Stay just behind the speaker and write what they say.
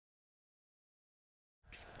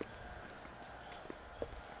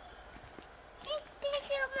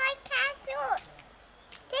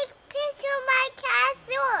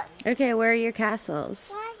Okay, where are your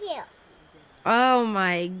castles? Right here. Oh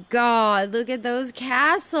my God, look at those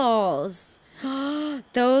castles.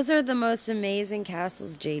 Those are the most amazing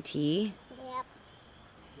castles, JT. Yep.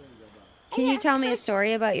 Can you tell me a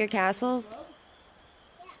story about your castles?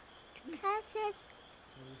 Castles.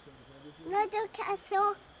 Little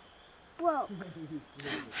castle broke.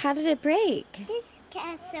 How did it break? This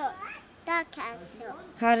castle. That castle.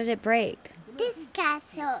 How did it break? This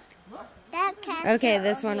castle. That castle. Okay,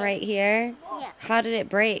 this one right here. Yeah. How did it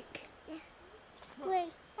break?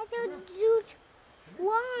 Wait, I don't do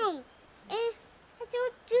wrong. I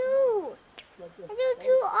don't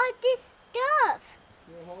do all this stuff.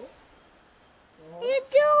 You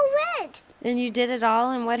do it. And you did it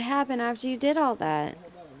all, and what happened after you did all that?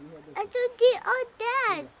 I don't do all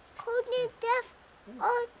that. Couldn't death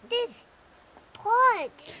all this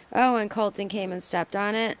part. Oh, and Colton came and stepped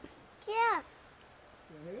on it? Yeah.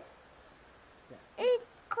 It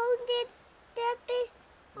couldn't step it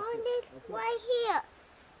on it right here.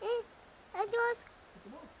 And I don't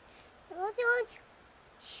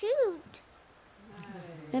shoot.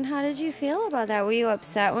 And how did you feel about that? Were you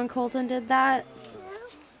upset when Colton did that?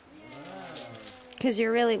 Because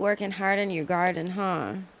you're really working hard in your garden,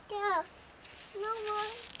 huh? Yeah. No more.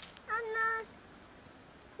 I'm not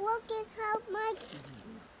working hard my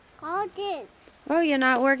garden. Oh, you're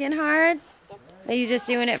not working hard? Are you just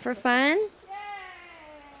doing it for fun?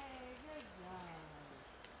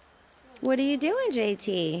 What are you doing,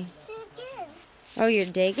 JT? Again. Oh, you're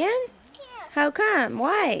digging? Yeah. How come?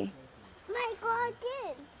 Why? My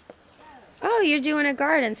garden. Oh, you're doing a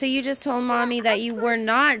garden. So you just told Mommy that you were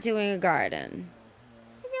not doing a garden.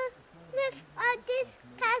 With this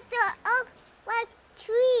castle of like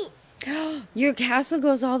trees. Your castle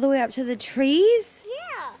goes all the way up to the trees?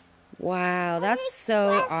 Yeah. Wow, that's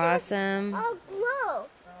so awesome. All glow.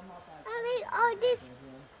 I mean, all this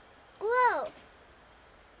glow.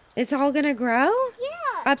 It's all gonna grow?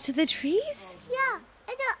 Yeah. Up to the trees? Yeah.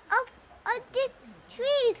 And up on these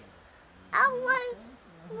trees. I want